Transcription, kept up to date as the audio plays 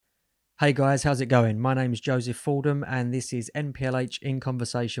Hey guys, how's it going? My name is Joseph Fordham and this is NPLH in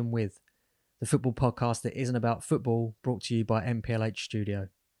Conversation With, the football podcast that isn't about football, brought to you by NPLH Studio.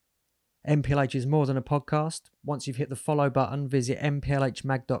 NPLH is more than a podcast. Once you've hit the follow button, visit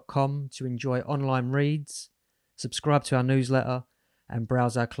nplhmag.com to enjoy online reads, subscribe to our newsletter and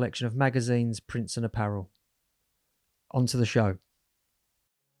browse our collection of magazines, prints and apparel. On to the show.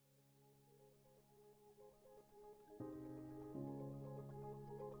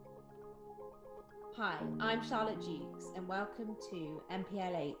 Hi, I'm Charlotte Dukes and welcome to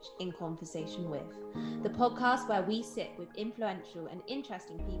NPLH in Conversation With, the podcast where we sit with influential and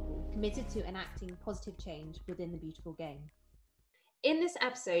interesting people committed to enacting positive change within the beautiful game. In this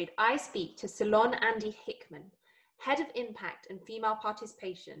episode, I speak to Solon Andy Hickman, Head of Impact and Female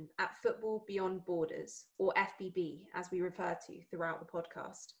Participation at Football Beyond Borders, or FBB as we refer to throughout the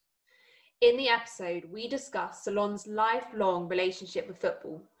podcast. In the episode, we discuss Solon's lifelong relationship with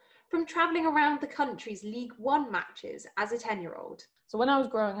football, from travelling around the country's League One matches as a 10-year-old. So when I was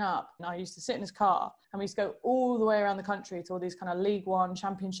growing up, I used to sit in his car and we used to go all the way around the country to all these kind of League One,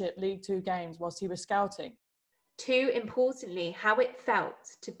 Championship, League Two games whilst he was scouting. To, importantly, how it felt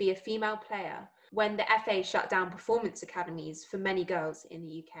to be a female player when the FA shut down performance academies for many girls in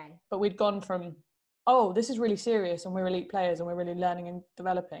the UK. But we'd gone from, oh, this is really serious and we're elite players and we're really learning and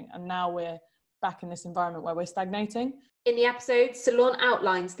developing. And now we're back in this environment where we're stagnating. In the episode, Solon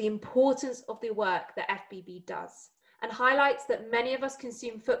outlines the importance of the work that FBB does and highlights that many of us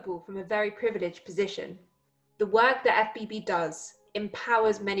consume football from a very privileged position. The work that FBB does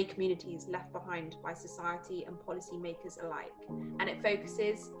empowers many communities left behind by society and policymakers alike, and it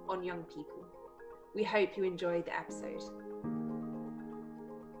focuses on young people. We hope you enjoy the episode.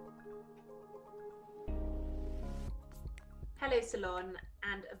 Hello, Solon,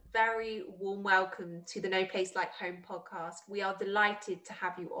 and a very warm welcome to the No Place Like Home podcast. We are delighted to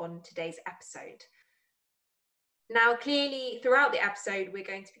have you on today's episode. Now, clearly, throughout the episode, we're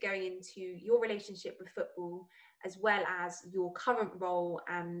going to be going into your relationship with football, as well as your current role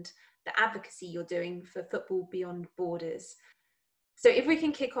and the advocacy you're doing for Football Beyond Borders. So if we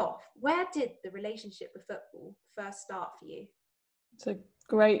can kick off, where did the relationship with football first start for you? It's a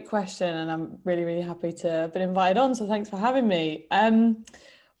great question and I'm really, really happy to have been invited on, so thanks for having me.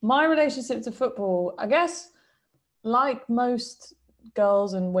 My relationship to football, I guess, like most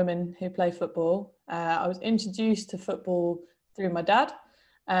girls and women who play football, I was introduced to football through my dad.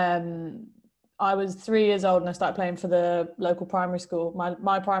 I was 3 years old and I started playing for the local primary school,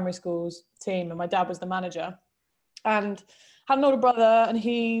 my primary school's team, and my dad was the manager. And had an older brother and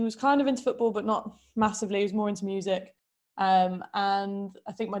he was kind of into football, but not massively. He was more into music. And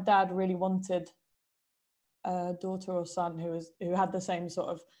I think my dad really wanted a daughter or son who had the same sort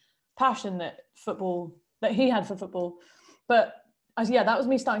of passion that he had for football. But that was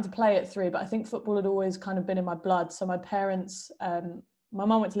me starting to play at 3, but I think football had always kind of been in my blood. So my parents, my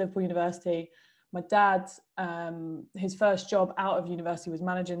mum went to Liverpool University. My dad, his first job out of university was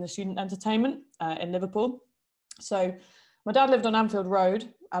managing the student entertainment in Liverpool. So my dad lived on Anfield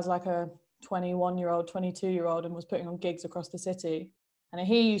Road as like a 21-year-old, 22-year-old, and was putting on gigs across the city. And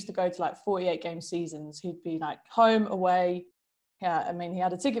he used to go to like 48 game seasons. He'd be like home, away. Yeah, I mean, he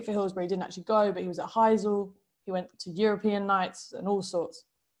had a ticket for Hillsborough. He didn't actually go, but he was at Heysel. He went to European nights and all sorts.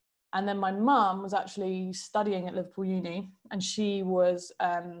 And then my mum was actually studying at Liverpool Uni, and she was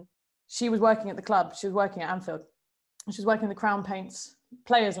working at the club. She was working at Anfield. She was working in the Crown Paints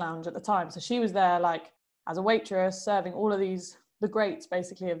Players Lounge at the time. So she was there like as a waitress, serving all of the greats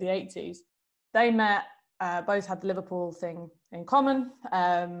basically of the 80s. They met, both had the Liverpool thing in common.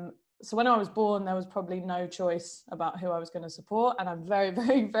 So when I was born, there was probably no choice about who I was going to support. And I'm very,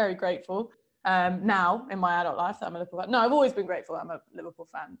 very, very grateful now in my adult life that I'm a Liverpool fan. No, I've always been grateful I'm a Liverpool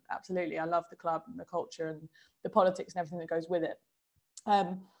fan. Absolutely. I love the club and the culture and the politics and everything that goes with it.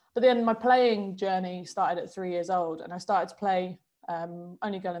 But then my playing journey started at 3 years old, and I started to play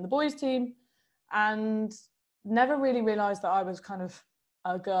only girl in the boys team, and never really realised that I was kind of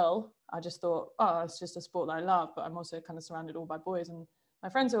a girl. I just thought, oh, it's just a sport that I love, but I'm also kind of surrounded all by boys, and my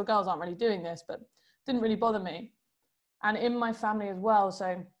friends who are girls aren't really doing this, but it didn't really bother me. And in my family as well,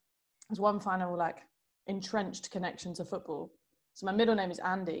 so there's one final like entrenched connection to football. So my middle name is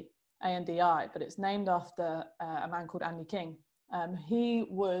Andy, A-N-D-I, but it's named after a man called Andy King. He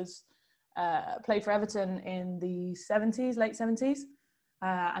was played for Everton in the 70s, late 70s,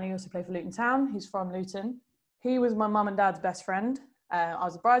 and he also played for Luton Town. He's from Luton. He was my mum and dad's best friend. I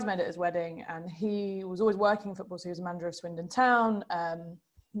was a bridesmaid at his wedding, and he was always working in football. So he was a manager of Swindon Town,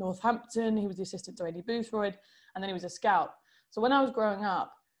 Northampton. He was the assistant to Eddie Boothroyd, and then he was a scout. So when I was growing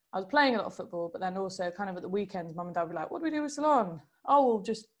up, I was playing a lot of football, but then also kind of at the weekends, mum and dad would be like, what do we do with Solon? oh, we'll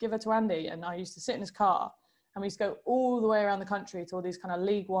just give her to Andy. And I used to sit in his car and we used to go all the way around the country to all these kind of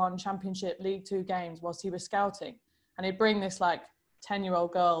League One, Championship, League Two games whilst he was scouting. And he'd bring this like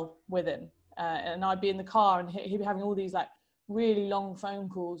 10-year-old girl with him. And I'd be in the car and he'd be having all these like really long phone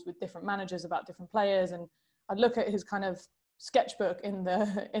calls with different managers about different players. And I'd look at his kind of sketchbook in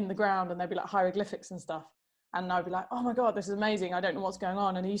the ground and there'd be like hieroglyphics and stuff. And I'd be like, oh my God, this is amazing. I don't know what's going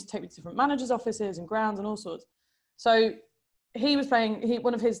on. And he used to take me to different managers' offices and grounds and all sorts. So he was playing,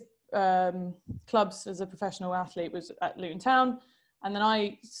 one of his clubs as a professional athlete was at Luton Town. And then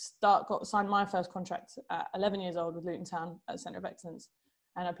I signed my first contract at 11 years old with Luton Town at Centre of Excellence.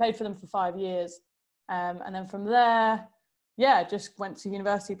 And I played for them for 5 years. And then from there, just went to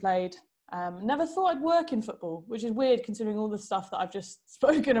university, played. Never thought I'd work in football, which is weird considering all the stuff that I've just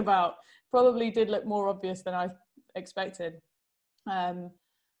spoken about. Probably did look more obvious than I expected.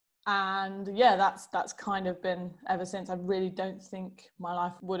 That's kind of been ever since. I really don't think my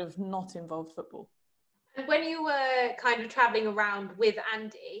life would have not involved football. And when you were kind of traveling around with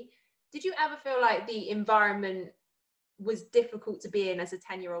Andy, did you ever feel like the environment was difficult to be in as a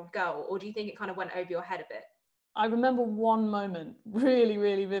 10-year-old girl, or do you think it kind of went over your head a bit? I remember one moment really,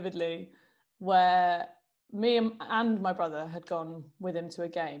 really vividly where me and my brother had gone with him to a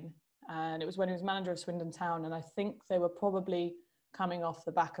game, and it was when he was manager of Swindon Town, and I think they were probably coming off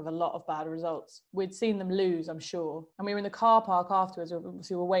the back of a lot of bad results. We'd seen them lose, I'm sure. And we were in the car park afterwards.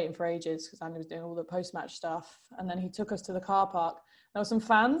 We were waiting for ages because Andy was doing all the post-match stuff. And then he took us to the car park. There were some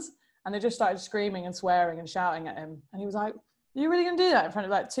fans and they just started screaming and swearing and shouting at him. And he was like, are you really going to do that in front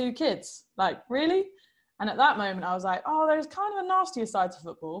of like 2 kids? Like, really? And at that moment, I was like, oh, there's kind of a nastier side to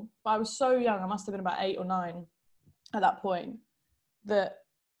football. But I was so young. I must have been about 8 or 9 at that point that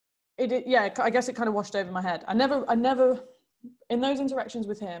I guess it kind of washed over my head. I never, in those interactions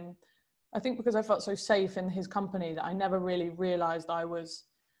with him, I think because I felt so safe in his company that I never really realised I was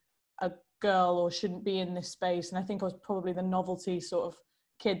a girl or shouldn't be in this space. And I think I was probably the novelty sort of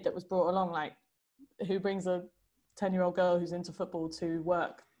kid that was brought along, like who brings a 10-year-old girl who's into football to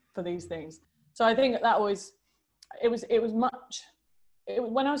work for these things. So I think that always,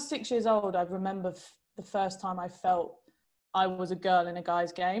 when I was 6 years old, I remember the first time I felt I was a girl in a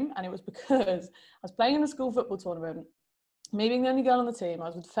guy's game. And it was because I was playing in the school football tournament. Me being the only girl on the team, I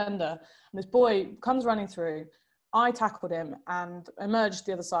was a defender, and this boy comes running through. I tackled him and emerged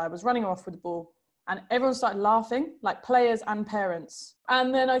the other side, was running off with the ball, and everyone started laughing, like players and parents.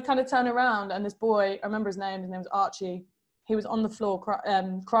 And then I kind of turned around, and this boy, I remember his name was Archie, he was on the floor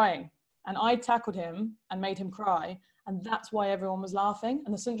crying. And I tackled him and made him cry, and that's why everyone was laughing.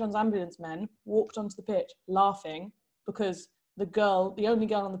 And the St. John's ambulance men walked onto the pitch laughing because the only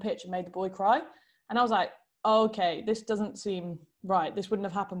girl on the pitch had made the boy cry. And I was like, okay, this doesn't seem right. This wouldn't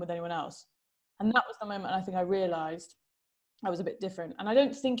have happened with anyone else. And that was the moment I think I realised I was a bit different. And I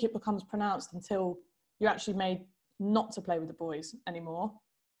don't think it becomes pronounced until you're actually made not to play with the boys anymore.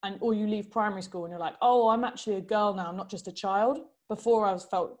 Or you leave primary school and you're like, oh, I'm actually a girl now, I'm not just a child. Before I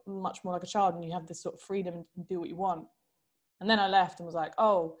felt much more like a child and you have this sort of freedom to do what you want. And then I left and was like,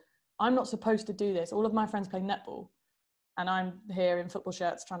 oh, I'm not supposed to do this. All of my friends play netball and I'm here in football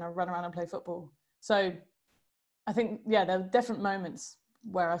shirts trying to run around and play football. So I think, there were different moments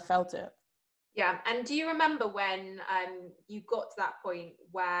where I felt it. Yeah. And do you remember when you got to that point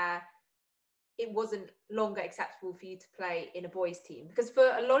where it wasn't longer acceptable for you to play in a boys' team? Because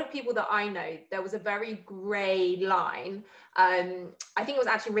for a lot of people that I know, there was a very grey line. I think it was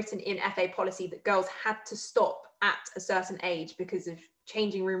actually written in FA policy that girls had to stop at a certain age because of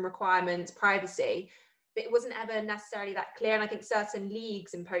changing room requirements, privacy. But it wasn't ever necessarily that clear. And I think certain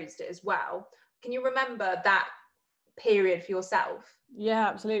leagues imposed it as well. Can you remember that period for yourself? Yeah,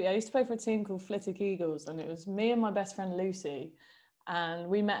 absolutely. I used to play for a team called Flitwick Eagles, and it was me and my best friend Lucy, and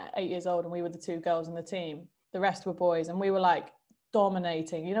we met at 8 years old and we were the 2 girls in the team. The rest were boys, and we were like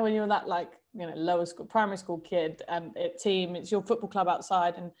dominating. You know, when you're that like, lower school, primary school kid and it's your football club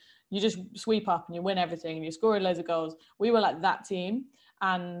outside and you just sweep up and you win everything and you're scoring loads of goals. We were like that team,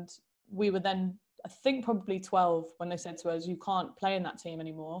 and we were then, I think, probably 12 when they said to us, you can't play in that team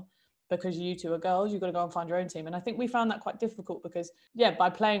anymore because you 2 are girls, you've got to go and find your own team. And I think we found that quite difficult because, by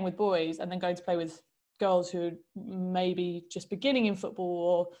playing with boys and then going to play with girls who maybe just beginning in football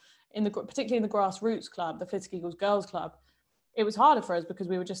or particularly in the grassroots club, the Flitwick Eagles Girls Club, it was harder for us because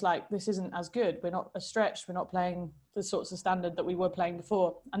we were just like, this isn't as good. We're not as stretched. We're not playing the sorts of standard that we were playing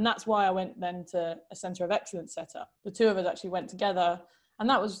before. And that's why I went then to a Centre of Excellence setup. The 2 of us actually went together, and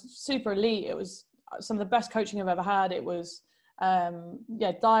that was super elite. It was some of the best coaching I've ever had. It was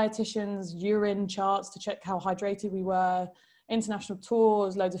dietitians, urine charts to check how hydrated we were, international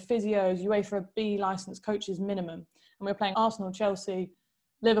tours, loads of physios, UEFA B licensed coaches minimum. And we were playing Arsenal, Chelsea,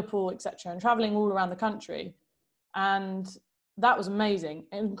 Liverpool, etc., and traveling all around the country. And that was amazing,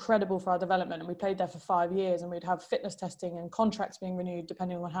 incredible for our development. And we played there for 5 years, and we'd have fitness testing and contracts being renewed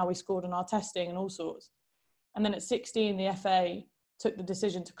depending on how we scored on our testing and all sorts. And then at 16, the FA took the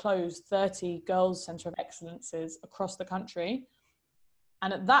decision to close 30 girls' centre of excellences across the country.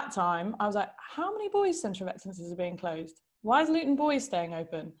 And at that time, I was like, how many boys' centre of excellences are being closed? Why is Luton Boys staying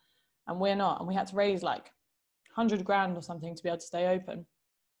open? And we're not. And we had to raise like 100 grand or something to be able to stay open.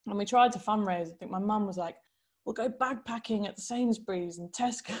 And we tried to fundraise. I think my mum was like, we'll go bagpacking at the Sainsbury's and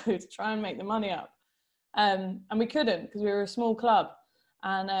Tesco to try and make the money up. And we couldn't, because we were a small club.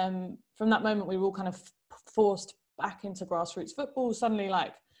 And from that moment, we were all kind of forced back into grassroots football. Suddenly,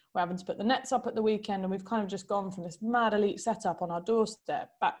 like, we're having to put the nets up at the weekend, and we've kind of just gone from this mad elite setup on our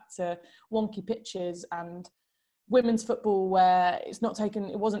doorstep back to wonky pitches and women's football where it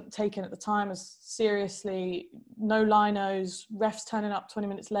wasn't taken at the time as seriously, no linos, refs turning up 20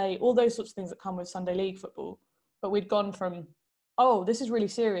 minutes late, all those sorts of things that come with Sunday league football. But we'd gone from, oh, this is really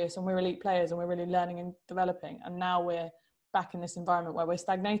serious and we're elite players and we're really learning and developing. And now we're back in this environment where we're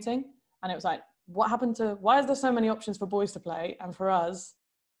stagnating. And it was like, why is there so many options for boys to play? And for us,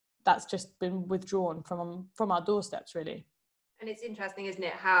 that's just been withdrawn from our doorsteps, really. And it's interesting, isn't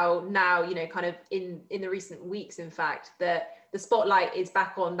it, how now, kind of in the recent weeks, in fact, that the spotlight is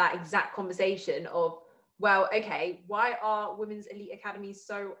back on that exact conversation of, well, okay, why are women's elite academies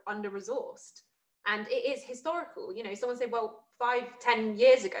so under-resourced? And it is historical. Someone said, well, 5-10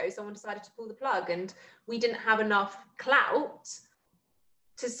 years ago, someone decided to pull the plug and we didn't have enough clout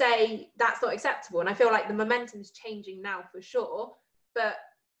to say that's not acceptable. And I feel like the momentum is changing now for sure, but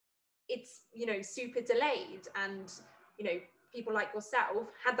it's, super delayed. And, people like yourself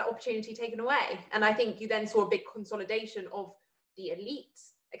had that opportunity taken away. And I think you then saw a big consolidation of the elite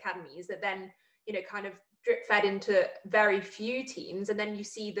academies that then, kind of drip fed into very few teams. And then you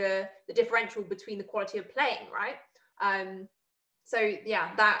see the differential between the quality of playing, right? So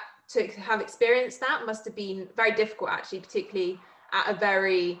yeah, that to have experienced that must have been very difficult, actually, particularly at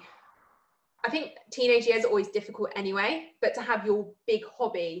I think teenage years are always difficult anyway, but to have your big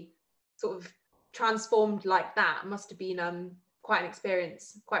hobby sort of transformed like that must have been quite an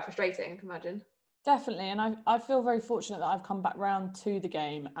experience, quite frustrating, I can imagine. Definitely. And I feel very fortunate that I've come back round to the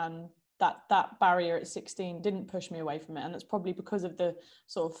game, and that barrier at 16 didn't push me away from it. And that's probably because of the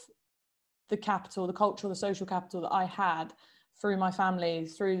sort of the capital, the cultural, the social capital that I had through my family,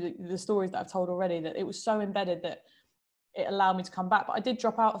 through the stories that I've told already, that it was so embedded that it allowed me to come back. But I did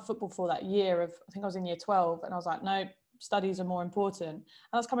drop out of football for that year I think I was in year 12, and I was like, no, studies are more important. And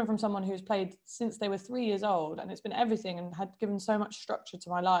that's coming from someone who's played since they were 3 years old, and it's been everything and had given so much structure to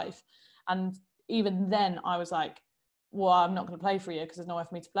my life. And even then I was like, well, I'm not going to play for a year because there's nowhere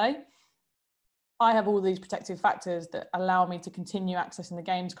for me to play. I have all these protective factors that allow me to continue accessing the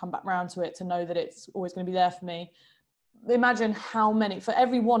game, to come back round to it, to know that it's always going to be there for me. Imagine how many, for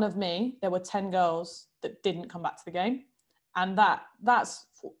every one of me, there were 10 girls that didn't come back to the game. And that's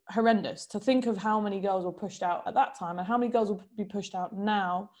horrendous to think of how many girls were pushed out at that time and how many girls will be pushed out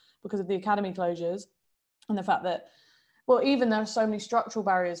now because of the academy closures and the fact that, well, even there are so many structural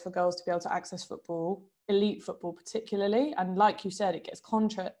barriers for girls to be able to access football, elite football particularly. And like you said, it gets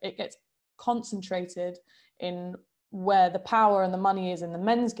concentrated in where the power and the money is in the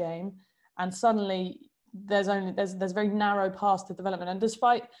men's game. And suddenly there's very narrow paths to development. And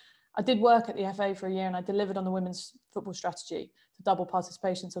despite, I did work at the FA for a year and I delivered on the women's football strategy to double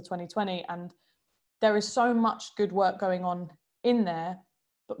participation till 2020. And there is so much good work going on in there.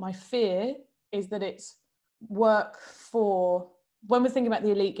 But my fear is that it's work for, when we're thinking about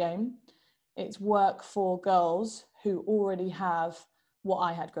the elite game, it's work for girls who already have what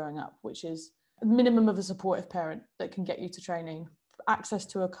I had growing up, which is a minimum of a supportive parent that can get you to training, access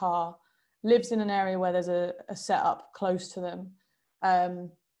to a car, lives in an area where there's a setup close to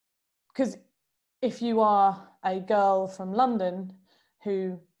them. Because if you are a girl from London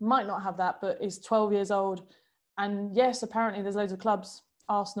who might not have that, but is 12 years old, and yes, apparently there's loads of clubs,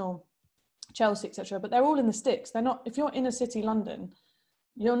 Arsenal, Chelsea, etc., but they're all in the sticks. They're not, if you're inner city London,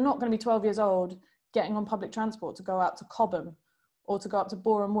 you're not going to be 12 years old getting on public transport to go out to Cobham or to go up to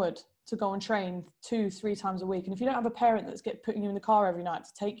Boreham Wood to go and train 2-3 times a week. And if you don't have a parent that's putting you in the car every night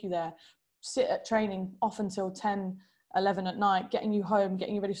to take you there, sit at training off until 10, 11 at night, getting you home,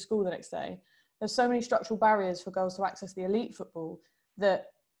 getting you ready for school the next day, there's so many structural barriers for girls to access the elite football that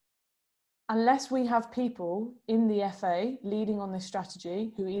unless we have people in the FA leading on this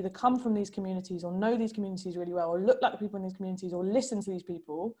strategy who either come from these communities or know these communities really well or look like the people in these communities or listen to these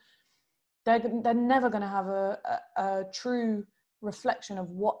people, they're never going to have a true reflection of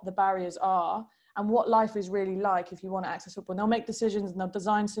what the barriers are and what life is really like if you want to access football. And they'll make decisions and they'll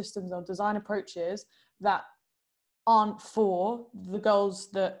design systems, they'll design approaches that aren't for the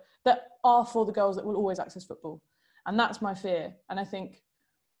girls that are for the girls that will always access football. And that's my fear. And I think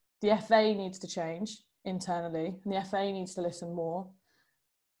the FA needs to change internally, and the FA needs to listen more.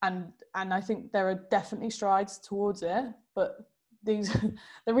 And I think there are definitely strides towards it, but the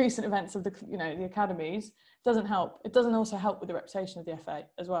recent events of the academies doesn't help. It doesn't also help with the reputation of the FA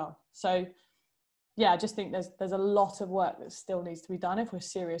as well. So yeah, I just think there's a lot of work that still needs to be done if we're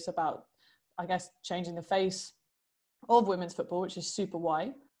serious about, I guess, changing the face of women's football, which is super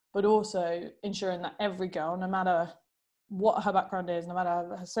white, but also ensuring that every girl, no matter what her background is, no matter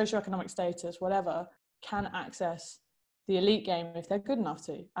her socioeconomic status, whatever, can access the elite game if they're good enough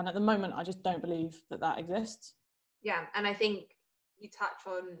to. And at the moment, I just don't believe that exists. Yeah, and I think you touch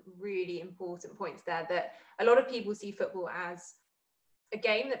on really important points there, that a lot of people see football as a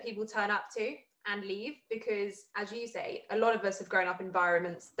game that people turn up to and leave, because, as you say, a lot of us have grown up in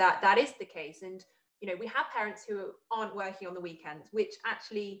environments that is the case. And, we have parents who aren't working on the weekends, which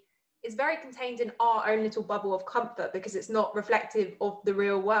actually is very contained in our own little bubble of comfort, because it's not reflective of the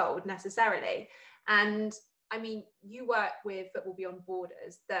real world necessarily. And I mean, you work with Football Beyond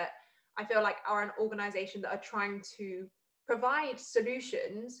Borders, that I feel like are an organisation that are trying to provide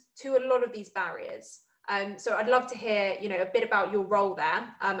solutions to a lot of these barriers. So I'd love to hear, a bit about your role there,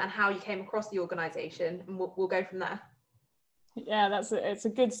 and how you came across the organisation, and we'll go from there. Yeah, it's a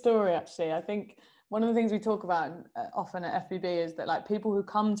good story, actually. I think one of the things we talk about often at FBB is that, like, people who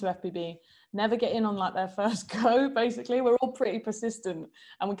come to FBB never get in on like their first go. Basically, we're all pretty persistent,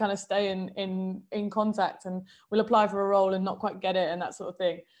 and we kind of stay in contact, and we'll apply for a role and not quite get it, and that sort of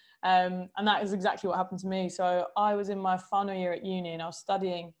thing. And that is exactly what happened to me. So I was in my final year at uni, and I was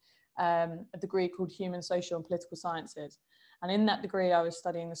studying a degree called Human, Social and Political Sciences. And in that degree, I was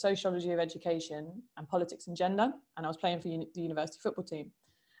studying the sociology of education and politics and gender, and I was playing for the university football team.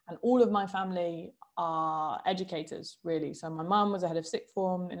 And all of my family are educators, really. So my mum was a head of sixth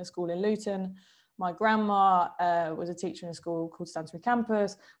form in a school in Luton. My grandma was a teacher in a school called Stantonbury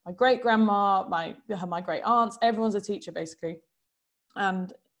Campus. My great-grandma, my great aunts, everyone's a teacher, basically.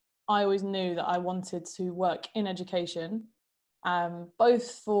 And I always knew that I wanted to work in education,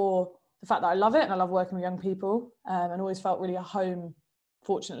 both for the fact that I love it and I love working with young people, and always felt really at home,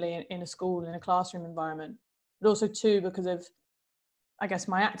 fortunately, in a school, in a classroom environment. But also, too, because of, I guess,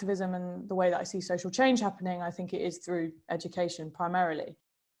 my activism and the way that I see social change happening, I think it is through education primarily.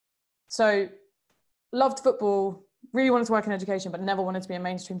 So loved football, really wanted to work in education, but never wanted to be a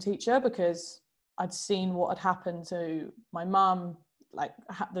mainstream teacher, because I'd seen what had happened to my mum, like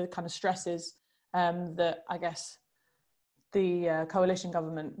the kind of stresses that, I guess, the coalition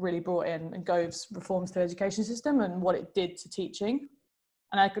government really brought in and Gove's reforms to the education system and what it did to teaching.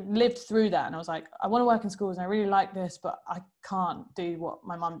 And I lived through that, and I was like, I want to work in schools and I really like this, but I can't do what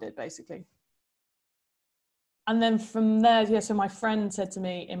my mum did, basically. And then from there, so my friend said to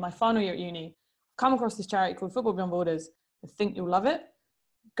me in my final year at uni, I've come across this charity called Football Beyond Borders. I think you'll love it.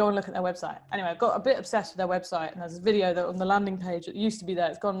 Go and look at their website. Anyway, I got a bit obsessed with their website, and there's a video that on the landing page that used to be there,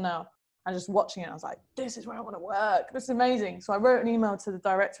 it's gone now. And just watching it, I was like, this is where I want to work. This is amazing. So I wrote an email to the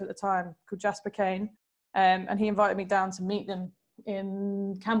director at the time called Jasper Kane, and he invited me down to meet them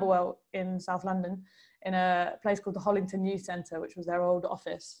in Camberwell in South London, in a place called the Hollington Youth Centre, which was their old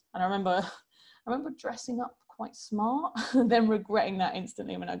office. And I remember dressing up quite smart, and then regretting that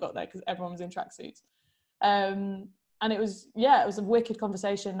instantly when I got there, because everyone was in tracksuits. And it was a wicked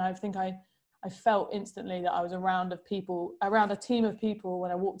conversation. I think I felt instantly that I was around a team of people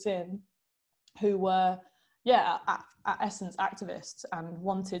when I walked in, who were, at essence, activists and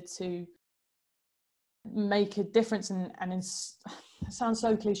wanted to make a difference. And it sounds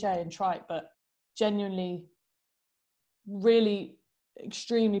so cliche and trite, but genuinely, really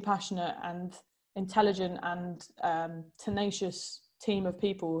extremely passionate and intelligent and tenacious team of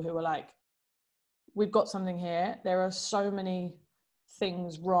people who were like, we've got something here. There are so many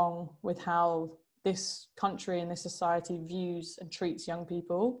things wrong with how this country and this society views and treats young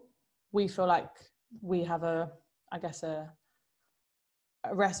people. We feel like we have a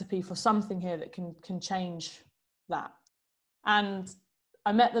recipe for something here that can change that. And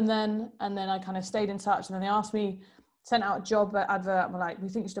I met them then, and then I kind of stayed in touch, and then they asked me, sent out a job advert, and were like, we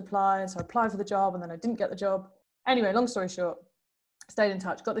think you should apply. So I applied for the job, and then I didn't get the job. Anyway, long story short, stayed in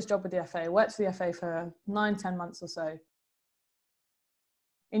touch, got this job with the FA, worked for the FA for 9-10 months or so.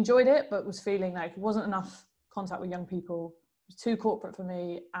 Enjoyed it, but was feeling like it wasn't enough contact with young people. It was too corporate for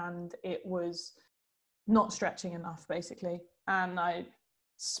me, and it was not stretching enough, basically. And I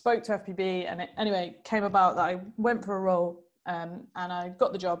spoke to FPB, and it anyway came about that I went for a role, and I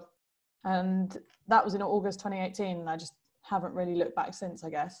got the job. And that was in August 2018, and I just haven't really looked back since, I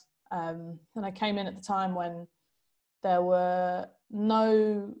guess. And I came in at the time when there were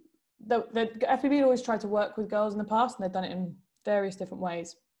the FBB had always tried to work with girls in the past, and they've done it in various different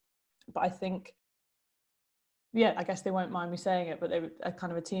ways. But I think, yeah, I guess they won't mind me saying it, but they were a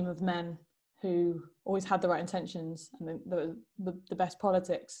kind of a team of men who always had the right intentions and the best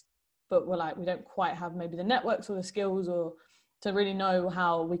politics, but were like, we don't quite have maybe the networks or the skills or to really know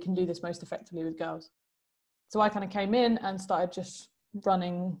how we can do this most effectively with girls. So I kind of came in and started just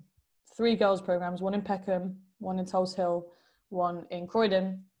running 3 girls programs, one in Peckham, one in Tulse Hill, one in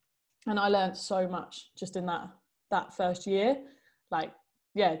Croydon. And I learned so much just in that first year, like,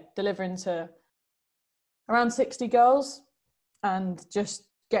 yeah, delivering to around 60 girls and just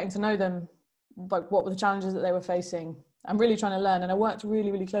getting to know them, like what were the challenges that they were facing and really trying to learn. And I worked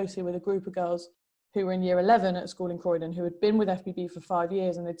really, really closely with a group of girls who were in year 11 at school in Croydon, who had been with FBB for 5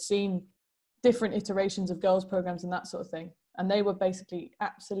 years and they'd seen different iterations of girls programs and that sort of thing. And they were basically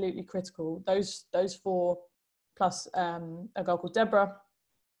absolutely critical. Those 4 plus a girl called Deborah,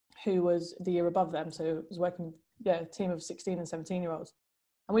 who was the year above them. So was working with a team of 16 and 17-year-olds.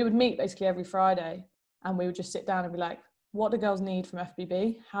 And we would meet basically every Friday and we would just sit down and be like, what do girls need from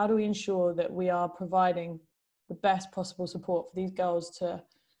FBB? How do we ensure that we are providing the best possible support for these girls to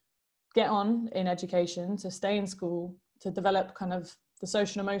get on in education, to stay in school, to develop kind of the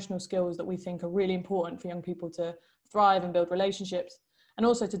social and emotional skills that we think are really important for young people to thrive and build relationships, and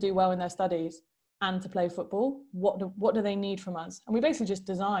also to do well in their studies and to play football? What do they need from us? And we basically just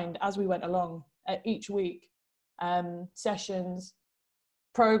designed as we went along each week, sessions,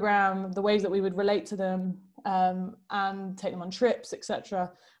 program, the ways that we would relate to them, and take them on trips,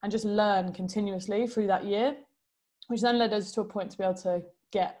 etc., and just learn continuously through that year, which then led us to a point to be able to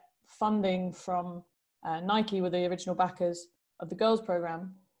get funding from Nike, were the original backers of the girls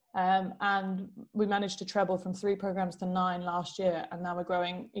program, and we managed to treble from 3 programs to 9 last year, and now we're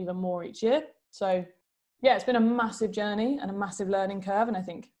growing even more each year. So yeah, it's been a massive journey and a massive learning curve, and I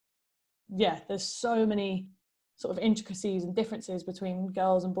think, yeah, there's so many sort of intricacies and differences between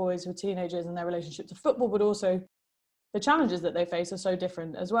girls and boys who are teenagers and their relationship to football, but also the challenges that they face are so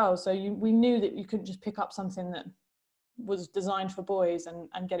different as well. So we knew that you couldn't just pick up something that was designed for boys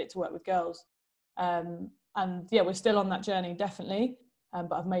and get it to work with girls. And yeah, we're still on that journey, definitely.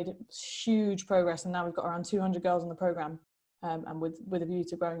 But I've made huge progress, and now we've got around 200 girls in the program, and with a view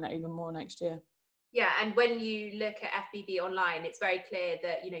to growing that even more next year. Yeah, and when you look at FBB online, it's very clear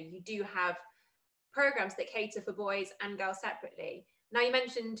that, you know, you do have programs that cater for boys and girls separately. Now, you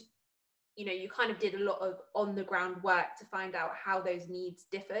mentioned, you know, you kind of did a lot of on the ground work to find out how those needs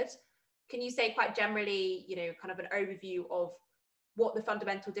differed. Can you say quite generally, you know, kind of an overview of what the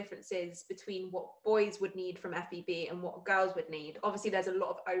fundamental difference is between what boys would need from FBB and what girls would need? Obviously, there's a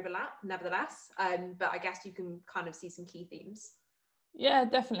lot of overlap, nevertheless, but I guess you can kind of see some key themes. Yeah,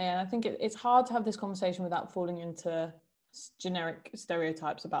 definitely. And I think it's hard to have this conversation without falling into generic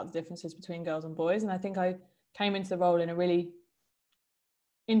stereotypes about the differences between girls and boys. And I think I came into the role in a really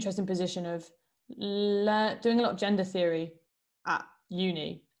interesting position of doing a lot of gender theory at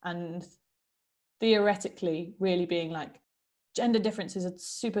uni, and theoretically really being like, gender differences are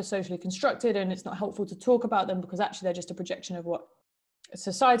super socially constructed and it's not helpful to talk about them because actually they're just a projection of what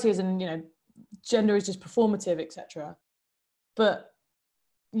society is, and, you know, gender is just performative, etc. But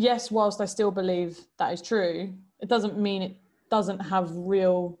yes, whilst I still believe that is true, it doesn't mean it doesn't have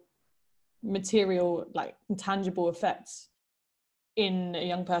real material, like tangible effects in a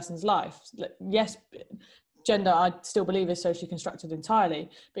young person's life. Yes, gender, I still believe, is socially constructed entirely.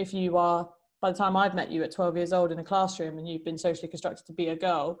 But if you are, by the time I've met you at 12 years old in a classroom and you've been socially constructed to be a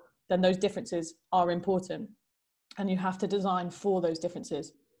girl, then those differences are important and you have to design for those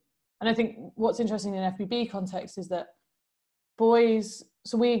differences. And I think what's interesting in FBB context is that boys,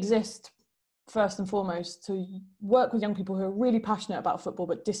 so we exist first and foremost to work with young people who are really passionate about football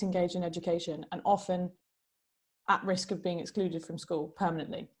but disengaged in education and often at risk of being excluded from school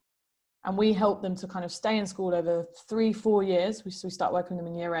permanently. And we help them to kind of stay in school over 3-4 years. We start working with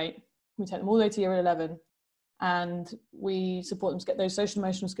them in year 8. We take them all the way to year 11, and we support them to get those social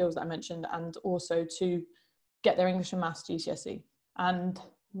emotional skills that I mentioned, and also to get their English and maths GCSE. And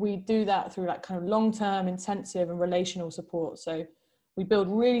we do that through like kind of long-term, intensive and relational support. So we build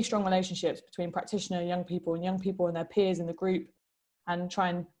really strong relationships between practitioner young people and their peers in the group, and try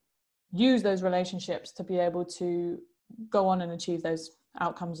and use those relationships to be able to go on and achieve those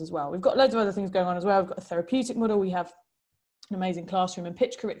outcomes as well. We've got loads of other things going on as well. We've got a therapeutic model. We have an amazing classroom and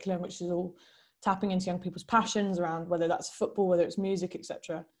pitch curriculum, which is all tapping into young people's passions around whether that's football, whether it's music,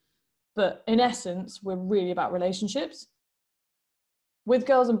 etc. But in essence, we're really about relationships. with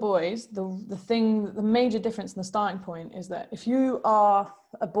girls and boys, the major difference in the starting point is that if you are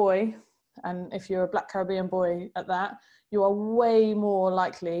a boy, and if you're a Black Caribbean boy at that, you are way more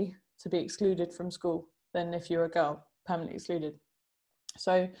likely to be excluded from school than if you're a girl, permanently excluded.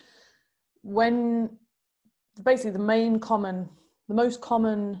 So when basically the most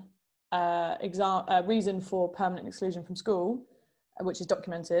common reason for permanent exclusion from school, which is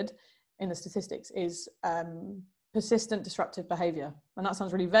documented in the statistics, is persistent disruptive behaviour. And that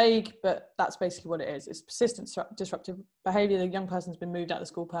sounds really vague, but that's basically what it is. It's persistent disruptive behaviour. The young person's been moved out of the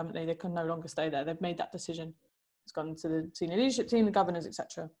school permanently. They can no longer stay there. They've made that decision. It's gone to the senior leadership team, the governors,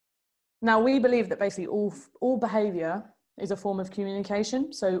 etc. Now, we believe that basically all behaviour is a form of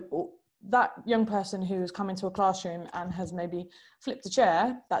communication. So that young person who has come into a classroom and has maybe flipped a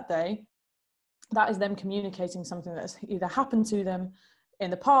chair that day, that is them communicating something that's either happened to them in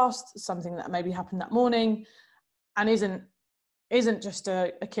the past, something that maybe happened that morning, and isn't just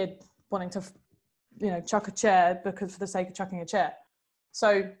a kid wanting to, chuck a chair because for the sake of chucking a chair.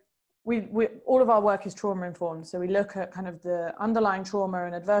 So we all of our work is trauma informed. So we look at kind of the underlying trauma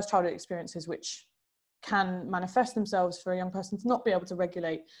and adverse childhood experiences which can manifest themselves for a young person to not be able to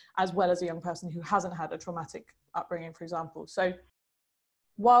regulate as well as a young person who hasn't had a traumatic upbringing, for example. So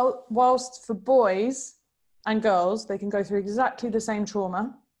whilst for boys and girls, they can go through exactly the same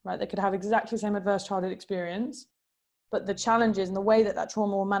trauma, right? They could have exactly the same adverse childhood experience, but the challenges and the way that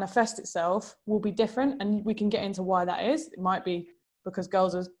trauma will manifest itself will be different. And we can get into why that is. It might be because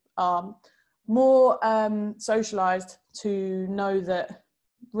girls are more socialized to know that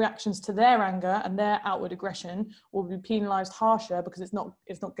reactions to their anger and their outward aggression will be penalized harsher because it's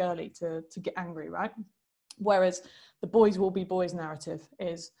not girly to get angry, right? Whereas the boys will be boys narrative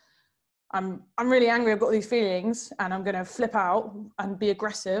is I'm really angry, I've got these feelings and I'm going to flip out and be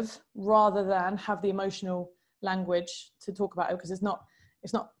aggressive rather than have the emotional language to talk about it, because it's not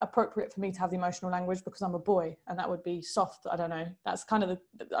appropriate for me to have the emotional language because I'm a boy, and that would be soft. I don't know, that's kind of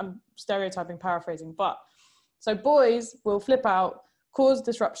I'm stereotyping, paraphrasing, but so boys will flip out, cause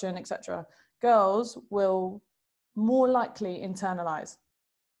disruption, etc. Girls will more likely internalize,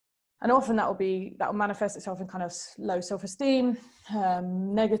 and often that will manifest itself in kind of low self-esteem,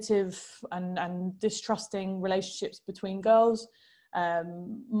 negative and distrusting relationships between girls,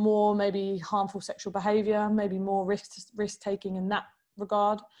 more maybe harmful sexual behavior, maybe more risk taking in that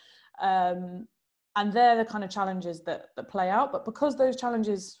regard, and they're the kind of challenges that play out. But because those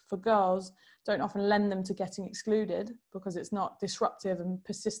challenges for girls don't often lend them to getting excluded, because it's not disruptive and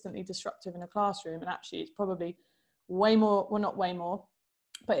persistently disruptive in a classroom, and actually it's probably way more, well, not way more,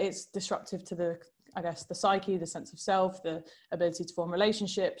 but it's disruptive to the psyche, the sense of self, the ability to form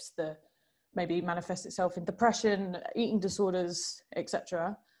relationships, the maybe manifest itself in depression, eating disorders,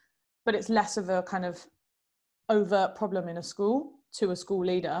 etc. But it's less of a kind of overt problem in a school to a school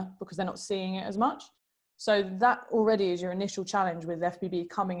leader because they're not seeing it as much. So that already is your initial challenge with FBB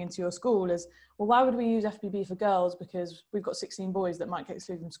coming into your school is, well, why would we use FBB for girls? Because we've got 16 boys that might get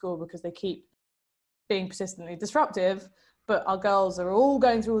excluded from school because they keep being persistently disruptive, but our girls are all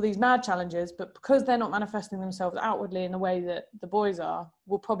going through all these mad challenges, but because they're not manifesting themselves outwardly in the way that the boys are,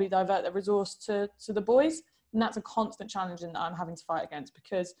 we'll probably divert the resource to the boys. And that's a constant challenge that I'm having to fight against,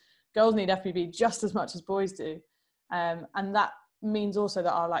 because girls need FBB just as much as boys do. And that means also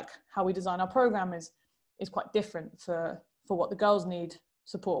that how we design our program is quite different for what the girls need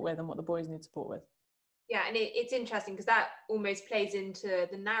support with and what the boys need support with. Yeah, and it's interesting because that almost plays into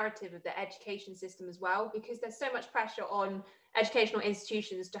the narrative of the education system as well, because there's so much pressure on educational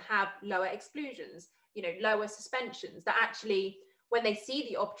institutions to have lower exclusions, lower suspensions, that actually when they see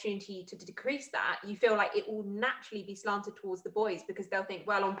the opportunity to decrease that, you feel like it will naturally be slanted towards the boys, because they'll think,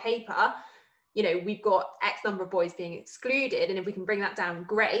 well, on paper, we've got X number of boys being excluded, and if we can bring that down,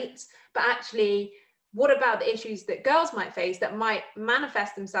 great. But actually, what about the issues that girls might face that might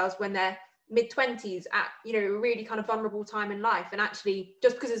manifest themselves when they're mid-20s at a really kind of vulnerable time in life? And actually,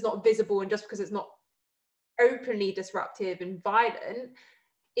 just because it's not visible and just because it's not openly disruptive and violent,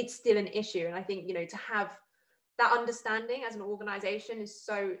 it's still an issue. And I think to have that understanding as an organization is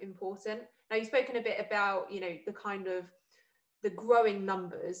so important. Now, you've spoken a bit about the kind of the growing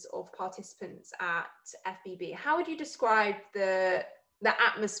numbers of participants at FBB. How would you describe the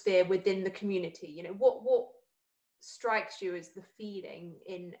atmosphere within the community? What strikes you as the feeling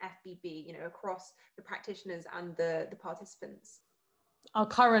in FBB, across the practitioners and the participants? Our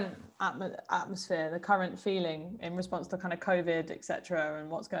current atmosphere, the current feeling in response to kind of COVID, etc., and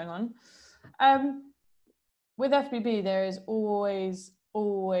what's going on. With FBB, there is always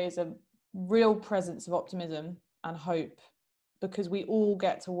a real presence of optimism and hope, because we all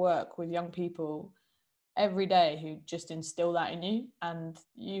get to work with young people every day who just instill that in you. And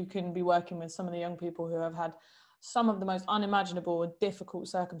you can be working with some of the young people who have had some of the most unimaginable and difficult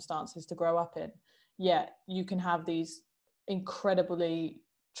circumstances to grow up in, yet you can have these incredibly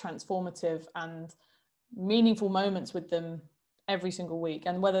transformative and meaningful moments with them every single week.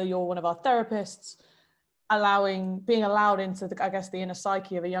 And whether you're one of our therapists, being allowed into the, I guess, the inner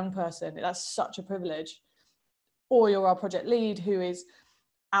psyche of a young person, that's such a privilege, or you're our project lead who is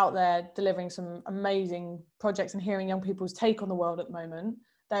out there delivering some amazing projects and hearing young people's take on the world at the moment,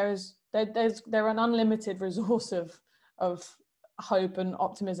 there's an unlimited resource of hope and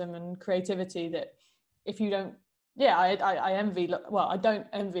optimism and creativity that if you don't, I envy, well, I don't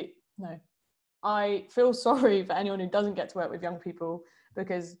envy, no, I feel sorry for anyone who doesn't get to work with young people,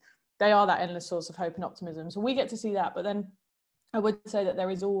 because they are that endless source of hope and optimism. So we get to see that. But then I would say that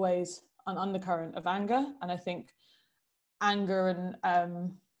there is always an undercurrent of anger. And I think anger and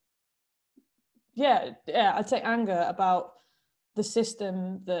I'd say anger about the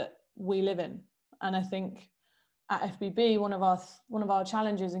system that we live in. And I think at FBB, one of our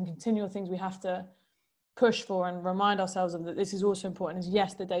challenges and continual things we have to push for and remind ourselves of, that this is also important, is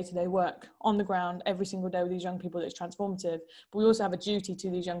yes, the day-to-day work on the ground every single day with these young people that's transformative, but we also have a duty to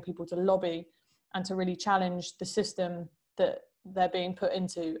these young people to lobby and to really challenge the system that they're being put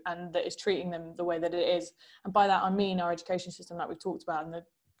into and that is treating them the way that it is. And by that I mean our education system, like we've talked about, and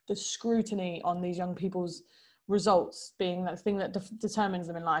the scrutiny on these young people's results being that thing that determines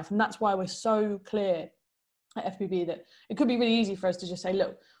them in life. And that's why we're so clear at FBB that it could be really easy for us to just say,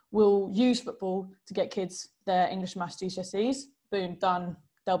 look, we'll use football to get kids their English, Maths, GCSEs, boom, done,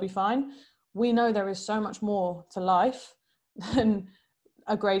 they'll be fine. We know there is so much more to life than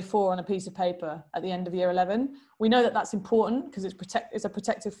a grade 4 on a piece of paper at the end of year 11. We know that that's important because it's a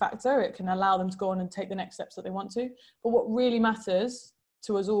protective factor. It can allow them to go on and take the next steps that they want to. But what really matters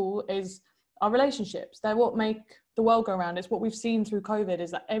to us all is our relationships. They're what make the world go round. It's what we've seen through COVID,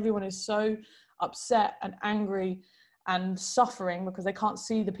 is that everyone is so upset and angry and suffering because they can't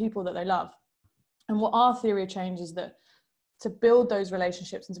see the people that they love. And what our theory of change is that to build those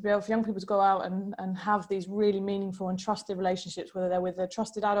relationships and to be able for young people to go out and have these really meaningful and trusted relationships, whether they're with a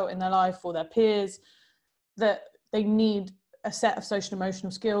trusted adult in their life or their peers, that they need a set of social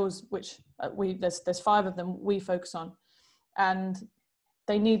emotional skills, which there's 5 of them we focus on. And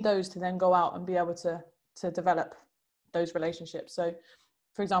they need those to then go out and be able to develop those relationships. So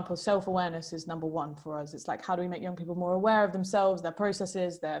for example, self-awareness is number 1 for us. It's like, how do we make young people more aware of themselves, their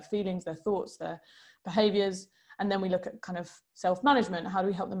processes, their feelings, their thoughts, their behaviors? And then we look at kind of self-management. How do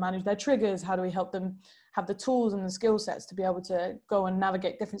we help them manage their triggers? How do we help them have the tools and the skill sets to be able to go and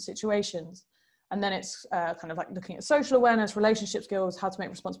navigate different situations? And then it's kind of like looking at social awareness, relationship skills, how to make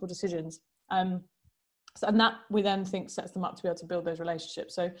responsible decisions. And that we then think sets them up to be able to build those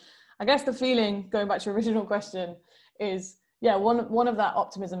relationships. So I guess the feeling, going back to your original question, is one of that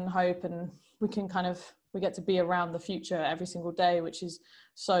optimism and hope, and we get to be around the future every single day, which is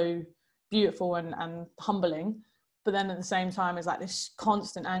so beautiful and humbling. But then at the same time, it's like this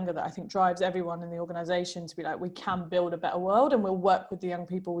constant anger that I think drives everyone in the organization to be like, we can build a better world, and we'll work with the young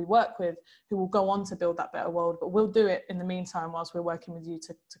people we work with who will go on to build that better world, but we'll do it in the meantime whilst we're working with you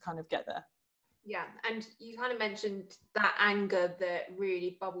to kind of get there. Yeah, and you kind of mentioned that anger that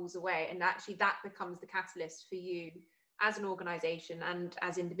really bubbles away, and actually that becomes the catalyst for you as an organisation and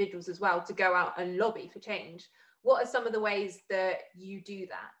as individuals as well to go out and lobby for change. What are some of the ways that you do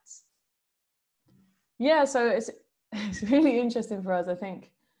that? Yeah, so it's really interesting for us. I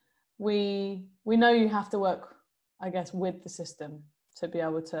think we know you have to work, I guess, with the system to be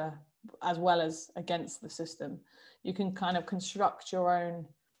able to, as well as against the system. You can kind of construct your own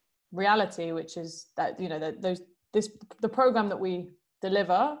reality, which is that, you know, that the program that we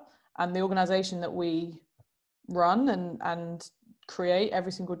deliver and the organisation that we run and create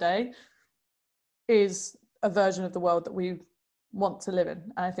every single day is a version of the world that we want to live in.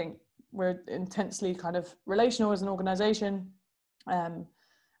 And I think we're intensely kind of relational as an organization, and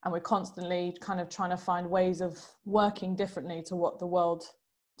we're constantly kind of trying to find ways of working differently to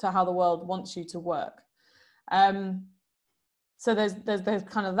how the world wants you to work. So there's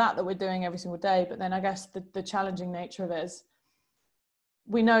kind of that we're doing every single day. But then I guess the challenging nature of it is,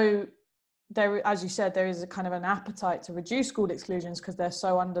 we know there, as you said, there is a kind of an appetite to reduce school exclusions because they're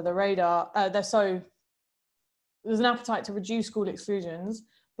so under the radar. There's an appetite to reduce school exclusions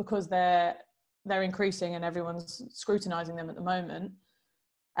because they're increasing and everyone's scrutinizing them at the moment.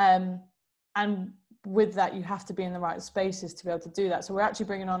 And with that, you have to be in the right spaces to be able to do that. So we're actually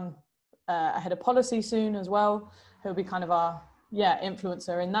bringing on a head of policy soon as well, who'll be kind of our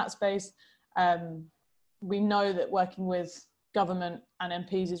influencer in that space. We know that working with government and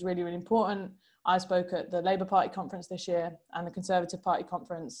MPs is really, really important. I spoke at the Labour Party conference this year and the Conservative Party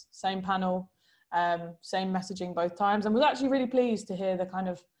conference, same panel, same messaging both times, and was actually really pleased to hear the kind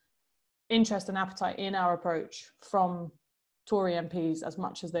of interest and appetite in our approach from Tory MPs as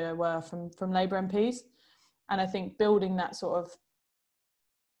much as they were from Labour MPs. And I think building that sort of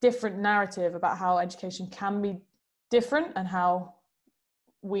different narrative about how education can be different and how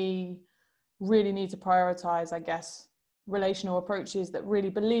we really need to prioritise, I guess, relational approaches that really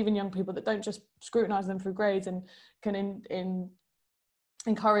believe in young people, that don't just scrutinise them through grades, and can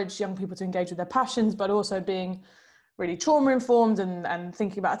encourage young people to engage with their passions, but also being really trauma informed and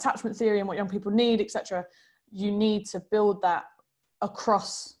thinking about attachment theory and what young people need, etc. You need to build that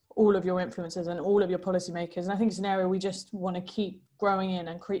across all of your influencers and all of your policymakers. And I think it's an area we just want to keep growing in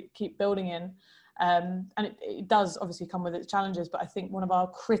and keep building in. And it does obviously come with its challenges, but I think one of our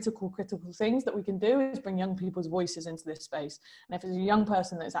critical things that we can do is bring young people's voices into this space. And if it's a young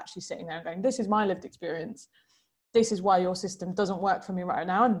person that's actually sitting there and going, this is my lived experience, this is why your system doesn't work for me right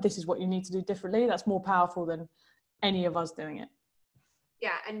now, and this is what you need to do differently, that's more powerful than any of us doing it.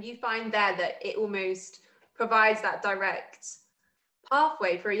 Yeah, and you find there that it almost provides that direct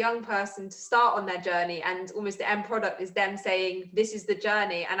pathway for a young person to start on their journey, and almost the end product is them saying, this is the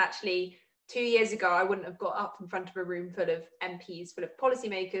journey. And actually 2 years ago, I wouldn't have got up in front of a room full of MPs, full of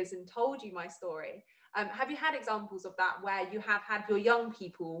policymakers, and told you my story. Have you had examples of that where you have had your young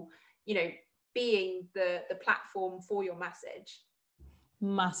people, you know, being the platform for your message?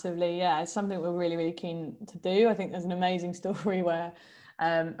 Massively, yeah. It's something we're really keen to do. I think there's an amazing story where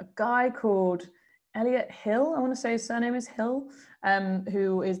a guy called Elliot Hill, I want to say his surname is Hill,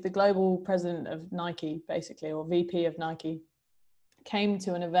 who is the global president of Nike, basically, or VP of Nike, came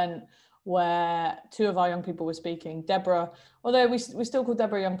to an event where two of our young people were speaking. Deborah, although we still call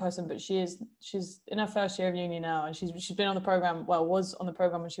Deborah a young person, but she's in her first year of uni now, and she's been on the program, was on the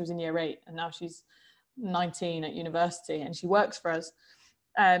program when she was in year 8, and now she's 19 at university, and she works for us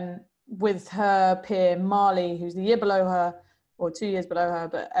with her peer Marley, who's the year below her, or 2 years below her,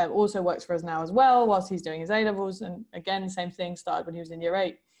 but also works for us now as well, whilst he's doing his A-levels. And again, same thing, started when he was in year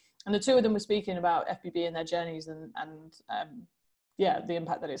 8. And the two of them were speaking about FBB and their journeys and the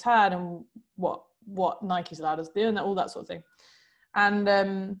impact that it's had, and what Nike's allowed us to do, and all that sort of thing.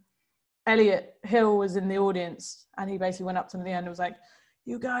 And Elliot Hill was in the audience, and he basically went up to them at the end and was like,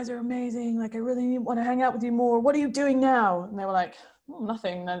 you guys are amazing, like I really want to hang out with you more, what are you doing now? And they were like, oh,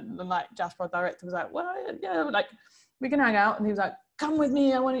 nothing. And then like Jasper, our director, was like, well, yeah, like we can hang out. And he was like, come with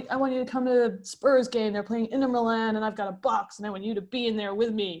me, I want you to come to the Spurs game, they're playing Inter Milan, and I've got a box, and I want you to be in there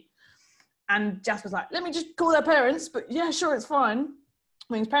with me. And Jasper's like, let me just call their parents, but yeah, sure, it's fine.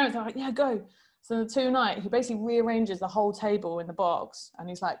 I mean, his parents are like, yeah, go. So the 2 night, he basically rearranges the whole table in the box, and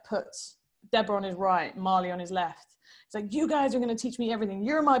he's like, puts Deborah on his right, Marley on his left. It's like, you guys are going to teach me everything.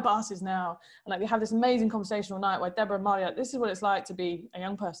 You're my bosses now. And like, we have this amazing conversational night where Deborah and Marley are like, this is what it's like to be a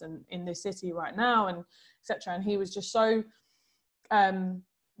young person in this city right now, and etc. And he was just so,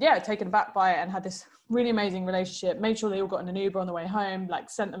 taken aback by it, and had this really amazing relationship, made sure they all got in an Uber on the way home, like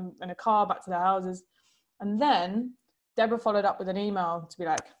sent them in a car back to their houses. And then Deborah followed up with an email to be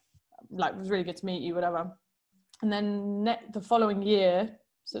like, it was really good to meet you, whatever. And then the following year,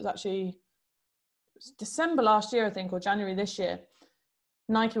 so it was December last year, I think, or January this year,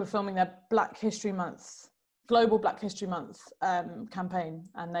 Nike were filming their Black History Month, Global Black History Month campaign.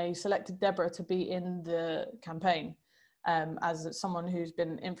 And they selected Deborah to be in the campaign as someone who's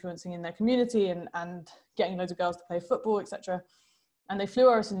been influencing in their community and getting loads of girls to play football, etc. And they flew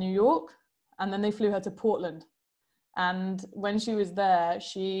her to New York, and then they flew her to Portland. And when she was there,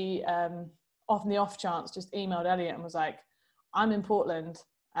 she, on the off chance, just emailed Elliot and was like, I'm in Portland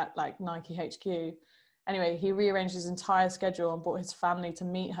at like Nike HQ. Anyway, he rearranged his entire schedule and brought his family to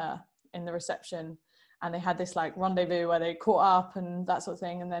meet her in the reception. And they had this like rendezvous where they caught up and that sort of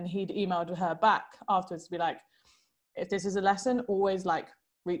thing. And then he'd emailed her back afterwards to be like, if this is a lesson, always like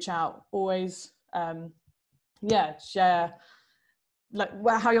reach out, always, share like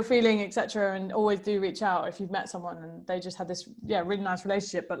how you're feeling, etc. And always do reach out if you've met someone. And they just had this, really nice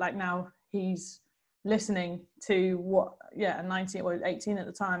relationship. But like now he's listening to what, a 19 or 18 at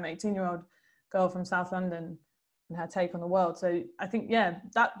the time, 18-year-old girl from South London and her take on the world. So I think,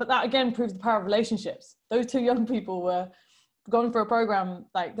 that again proves the power of relationships. Those two young people were gone for a program,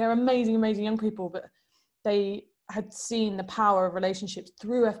 like they're amazing young people, but they had seen the power of relationships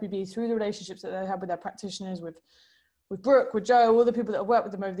through FBB, through the relationships that they had with their practitioners, with Brooke, with Joe, all the people that have worked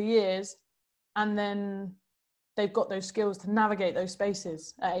with them over the years. And then they've got those skills to navigate those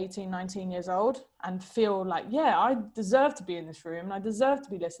spaces at 18, 19 years old and feel like, I deserve to be in this room and I deserve to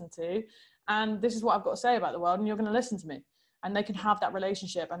be listened to. And this is what I've got to say about the world, and you're going to listen to me. and they can have that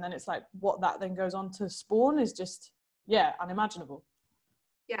relationship, and then it's like what that then goes on to spawn is just unimaginable.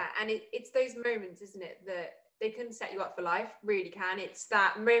 Yeah, and it's those moments, isn't it, that they can set you up for life, really can. It's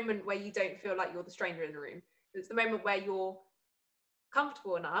that moment where you don't feel like you're the stranger in the room. It's the moment where you're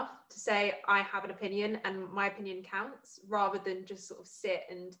comfortable enough to say, I have an opinion and my opinion counts, rather than just sort of sit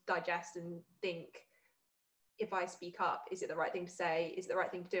and digest and think, if I speak up, is it the right thing to say? Is it the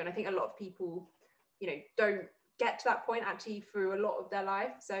right thing to do? And I think a lot of people, don't get to that point actually through a lot of their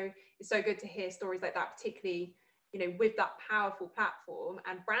life. So it's so good to hear stories like that, particularly with that powerful platform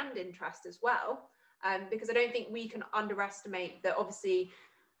and brand interest as well, because I don't think we can underestimate that. Obviously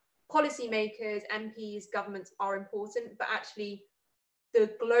policymakers, MPs, governments are important, but actually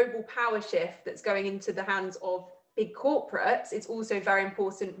the global power shift that's going into the hands of big corporates is also very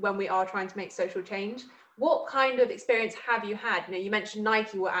important when we are trying to make social change. What kind of experience have you had? You mentioned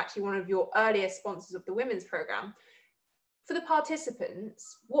Nike were actually one of your earliest sponsors of the women's program. For the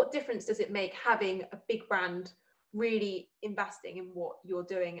participants, what difference does it make having a big brand really investing in what you're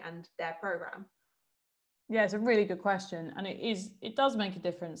doing and their program? Yeah, it's a really good question, and it does make a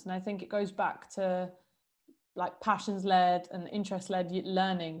difference. And I think it goes back to like passions led and interest led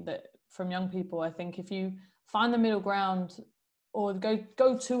learning that from young people. I think if you find the middle ground, or go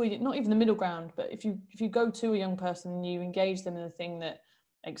to not even the middle ground, but if you go to a young person and you engage them in the thing that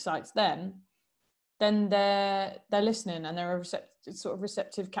excites them, then they're listening, and they're a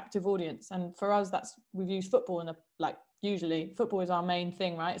receptive, captive audience. And for us, we've used football usually football is our main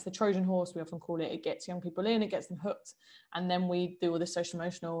thing, right? It's the Trojan horse, we often call it. It gets young people in, it gets them hooked, and then we do all this social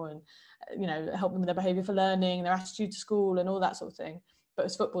emotional and help them with their behavior for learning, their attitude to school, and all that sort of thing. But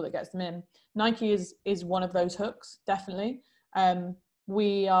it's football that gets them in. Nike is one of those hooks, definitely.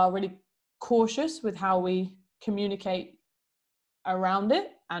 We are really cautious with how we communicate around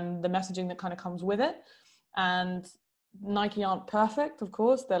it and the messaging that kind of comes with it. And Nike aren't perfect, of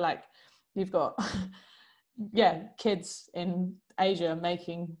course. They're like, you've got kids in Asia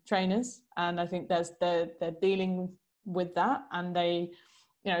making trainers, and I think they're dealing with that, and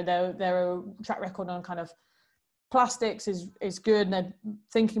their track record on kind of plastics is good, and they're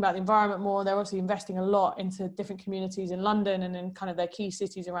thinking about the environment more. They're obviously investing a lot into different communities in London and in kind of their key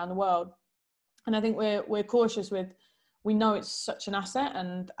cities around the world. And I think we're cautious with, we know it's such an asset,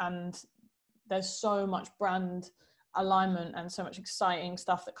 and there's so much brand alignment and so much exciting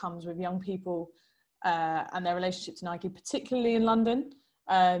stuff that comes with young people and their relationship to Nike, particularly in London.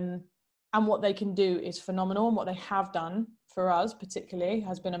 And what they can do is phenomenal, and what they have done for us particularly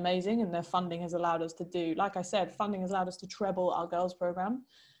has been amazing, and their funding has allowed us to do, like I said, funding has allowed us to treble our girls program.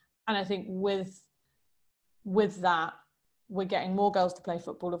 And I think with that, we're getting more girls to play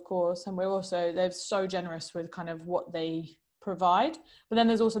football, of course, and they're so generous with kind of what they provide. But then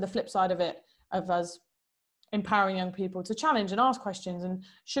there's also the flip side of it, of us empowering young people to challenge and ask questions, and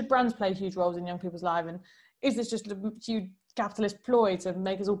should brands play huge roles in young people's lives, and is this just a huge capitalist ploy to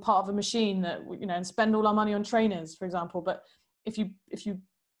make us all part of a machine that and spend all our money on trainers, for example? But if you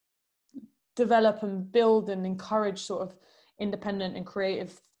develop and build and encourage sort of independent and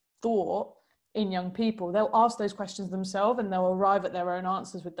creative thought in young people, they'll ask those questions themselves, and they'll arrive at their own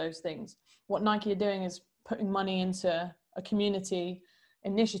answers with those things. What Nike are doing is putting money into a community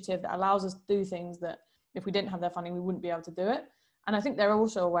initiative that allows us to do things that if we didn't have their funding, we wouldn't be able to do it. And I think they're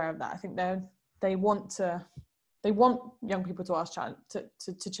also aware of that. I think they want young people to ask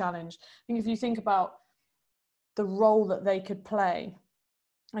to challenge. I think if you think about the role that they could play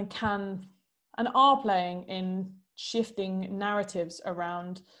and are playing in shifting narratives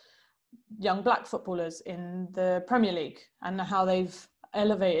around young black footballers in the Premier League, and how they've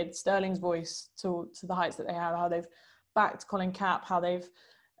elevated Sterling's voice to the heights that they have, how they've backed Colin Kapp, how they've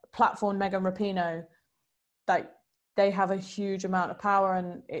platformed Megan Rapinoe, like they have a huge amount of power,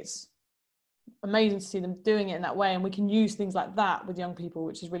 and it's amazing to see them doing it in that way. And we can use things like that with young people,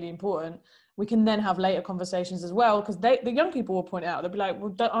 which is really important. We can then have later conversations as well, because the young people will point out, they'll be like,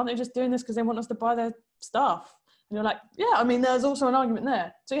 well, aren't they just doing this because they want us to buy their stuff? And you're like, yeah, I mean, there's also an argument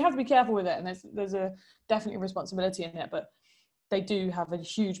there. So you have to be careful with it, and there's a definitely responsibility in it, but they do have a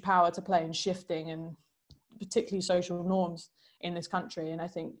huge power to play in shifting and particularly social norms in this country. And I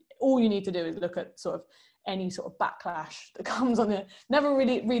think all you need to do is look at sort of any sort of backlash that comes on it. Never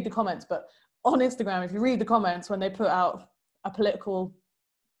really read the comments, but on Instagram, if you read the comments when they put out a political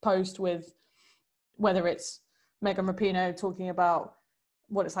post with, whether it's Megan Rapinoe talking about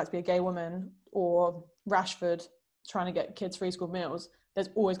what it's like to be a gay woman, or Rashford trying to get kids free school meals, there's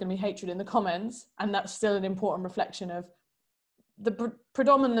always going to be hatred in the comments. And that's still an important reflection of the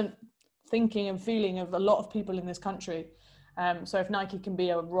predominant thinking and feeling of a lot of people in this country. So if Nike can be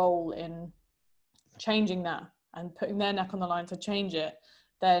a role in changing that and putting their neck on the line to change it,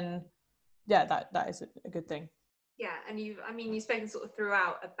 then yeah, that is a good thing. Yeah, and you've spoken sort of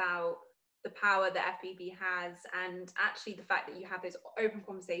throughout about the power that FBB has, and actually the fact that you have those open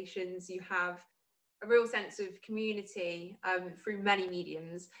conversations, you have a real sense of community through many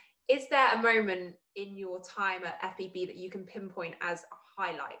mediums. Is there a moment in your time at FBB that you can pinpoint as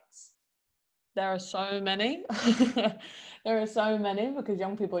highlights? There are so many. There are so many, because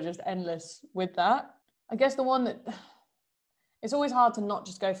young people are just endless with that. I guess the one that, it's always hard to not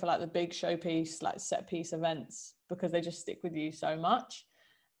just go for like the big showpiece, like set piece events, because they just stick with you so much.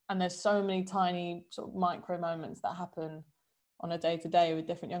 And there's so many tiny sort of micro moments that happen on a day-to-day with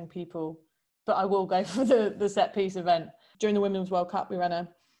different young people. But I will go for the set piece event. During the Women's World Cup, we ran a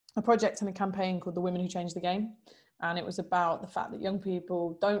project and a campaign called The Women Who Changed the Game. And it was about the fact that young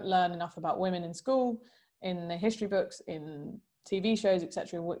people don't learn enough about women in school, in the history books, in TV shows,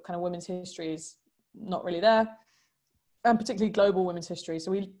 etc. What kind of women's history is not really there, and particularly global women's history.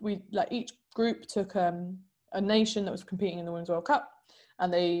 So we like, each group took a nation that was competing in the Women's World Cup,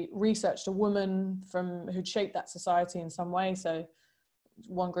 and they researched a woman who'd shaped that society in some way. So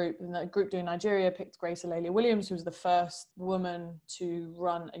one group, and the group doing Nigeria, picked Grace Alele Williams, who was the first woman to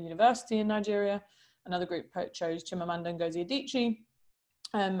run a university in Nigeria. Another group chose Chimamanda Ngozi Adichie,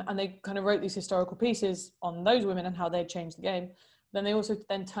 and they kind of wrote these historical pieces on those women and how they'd changed the game. Then they also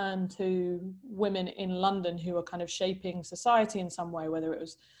then turned to women in London who were kind of shaping society in some way, whether it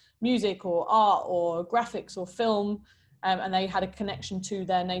was music or art or graphics or film, and they had a connection to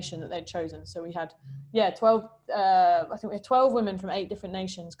their nation that they'd chosen. So we had, 12, I think we had 12 women from 8 different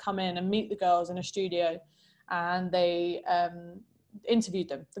nations come in and meet the girls in a studio, and they interviewed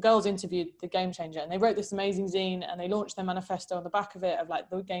them. The girls interviewed the Game Changer, and they wrote this amazing zine, and they launched their manifesto on the back of it of like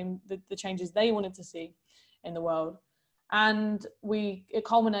the changes they wanted to see in the world. And it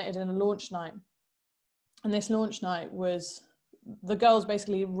culminated in a launch night. And this launch night was the girls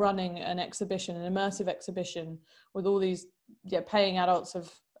basically running an exhibition, an immersive exhibition with all these paying adults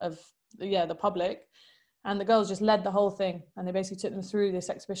of the public. And the girls just led the whole thing, and they basically took them through this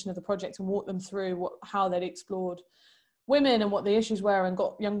exhibition of the project and walked them through how they'd explored women and what the issues were, and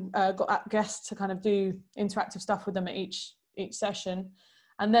got guests to kind of do interactive stuff with them at each session.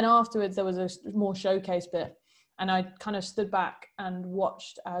 And then afterwards there was a more showcase bit, and I kind of stood back and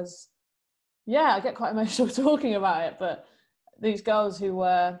watched as, I get quite emotional talking about it, but these girls who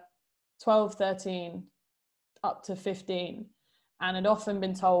were 12, 13 up to 15 and had often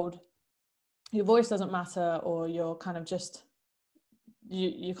been told your voice doesn't matter, or you're kind of just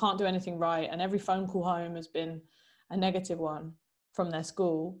you can't do anything right, and every phone call home has been a negative one from their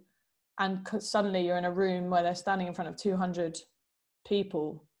school, and suddenly you're in a room where they're standing in front of 200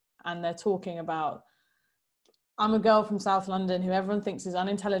 people and they're talking about, I'm a girl from South London who everyone thinks is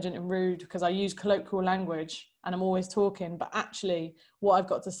unintelligent and rude because I use colloquial language and I'm always talking, but actually what I've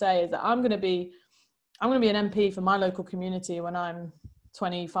got to say is that I'm going to be an MP for my local community when I'm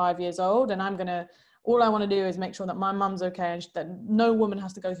 25 years old, and all I want to do is make sure that my mum's okay, and that no woman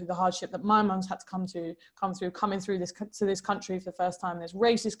has to go through the hardship that my mum's had to come through coming through this country for the first time. There's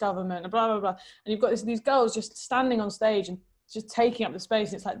racist government and blah blah blah, and you've got these girls just standing on stage and just taking up the space.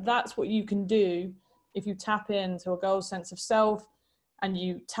 And it's like, that's what you can do if you tap into a girl's sense of self, and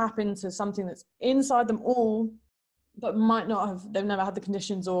you tap into something that's inside them all, but they've never had the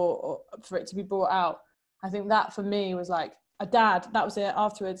conditions or for it to be brought out. I think that for me was like a dad. That was it.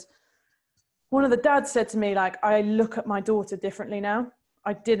 Afterwards, one of the dads said to me, like, I look at my daughter differently now.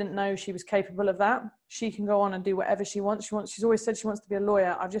 I didn't know she was capable of that. She can go on and do whatever she wants. She's always said she wants to be a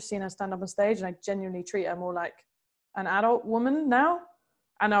lawyer. I've just seen her stand up on stage, and I genuinely treat her more like an adult woman now.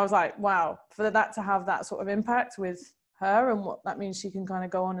 And I was like, wow, for that to have that sort of impact with her and what that means she can kind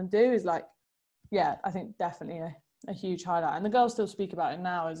of go on and do is like, I think definitely a huge highlight. And the girls still speak about it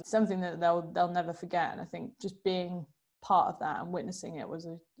now as something that they'll never forget. And I think just being part of that and witnessing it was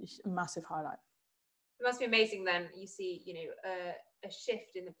a massive highlight. It must be amazing then, you see, a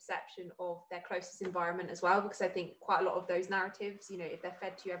shift in the perception of their closest environment as well, because I think quite a lot of those narratives, if they're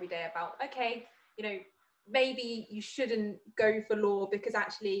fed to you every day about, okay, maybe you shouldn't go for law because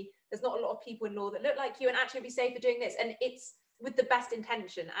actually there's not a lot of people in law that look like you, and actually be safer doing this, and it's with the best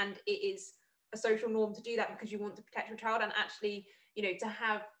intention, and it is a social norm to do that because you want to protect your child. And actually, to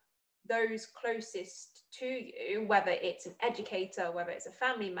have those closest to you, whether it's an educator, whether it's a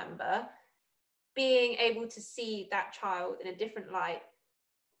family member, being able to see that child in a different light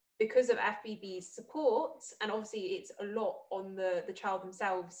because of FBB's support, and obviously it's a lot on the child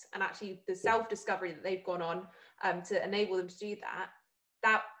themselves and actually the self-discovery that they've gone on to enable them to do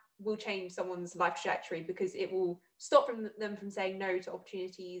that will change someone's life trajectory, because it will stop them from saying no to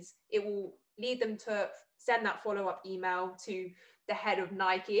opportunities. It will lead them to send that follow-up email to the head of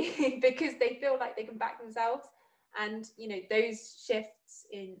Nike because they feel like they can back themselves. And, you know, those shifts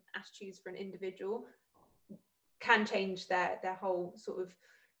in attitudes for an individual can change their whole sort of,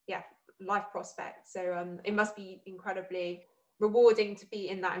 life prospect. So it must be incredibly rewarding to be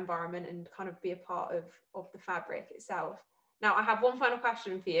in that environment and kind of be a part of the fabric itself. Now, I have one final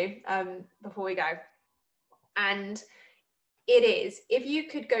question for you before we go. And it is, if you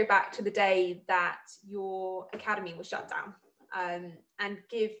could go back to the day that your academy was shut down and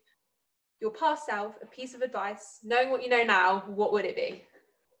give your past self a piece of advice, knowing what you know now, what would it be?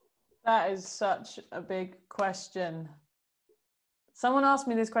 That is such a big question. Someone asked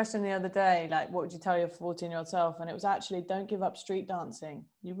me this question the other day, like, what would you tell your 14-year-old self? And it was actually, don't give up street dancing.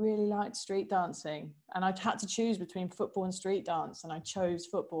 You really liked street dancing. And I had to choose between football and street dance. And I chose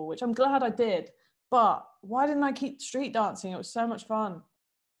football, which I'm glad I did. But why didn't I keep street dancing? It was so much fun.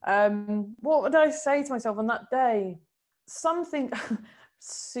 What would I say to myself on that day? Something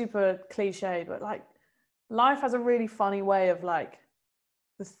super cliche, but like, life has a really funny way of like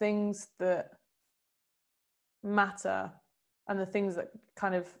the things that matter and the things that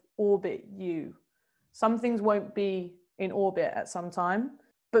kind of orbit you. Some things won't be in orbit at some time,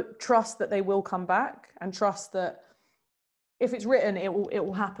 but trust that they will come back, and trust that if it's written, it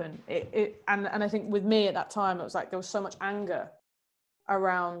will happen. And I think with me at that time, it was like there was so much anger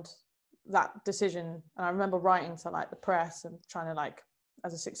around that decision. And I remember writing to like the press and trying to, like,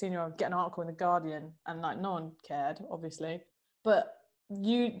 as a 16-year-old, get an article in the Guardian, and like no one cared, obviously. But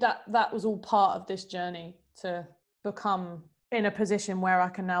that was all part of this journey to become in a position where I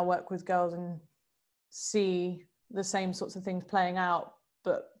can now work with girls and see the same sorts of things playing out,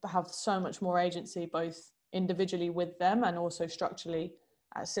 but have so much more agency, both individually with them and also structurally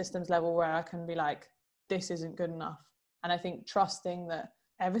at systems level, where I can be like, this isn't good enough. And I think trusting that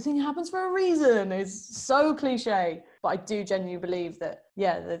everything happens for a reason is so cliche, but I do genuinely believe that,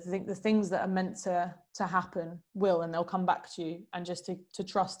 the things that are meant to happen will, and they'll come back to you, and just to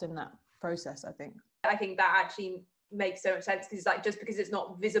trust in that process. I think that actually makes so much sense, because like, just because it's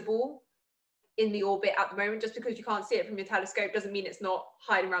not visible in the orbit at the moment, just because you can't see it from your telescope, doesn't mean it's not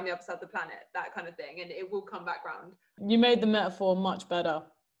hiding around the other side of the planet, that kind of thing, and it will come back round. You made the metaphor much better.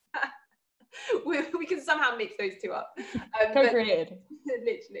 we can somehow mix those two up. Co-created.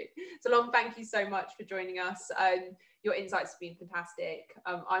 Literally. So Long, thank you so much for joining us. Your insights have been fantastic.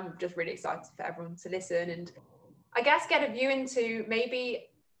 I'm just really excited for everyone to listen and I guess get a view into maybe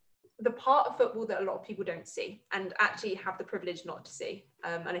the part of football that a lot of people don't see and actually have the privilege not to see.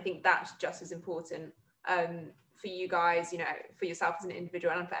 And I think that's just as important for you guys, you know, for yourself as an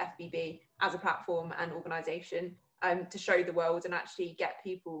individual and for FBB as a platform and organisation, to show the world and actually get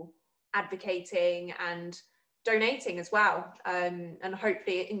people advocating and donating as well. And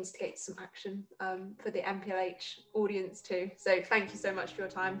hopefully it instigates some action for the MPLH audience too. So thank you so much for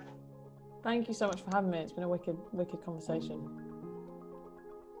your time. Thank you so much for having me. It's been a wicked conversation.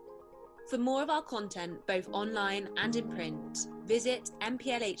 For more of our content, both online and in print, visit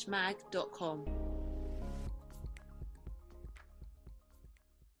mplhmag.com.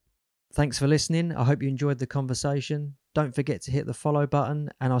 Thanks for listening. I hope you enjoyed the conversation. Don't forget to hit the follow button,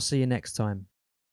 and I'll see you next time.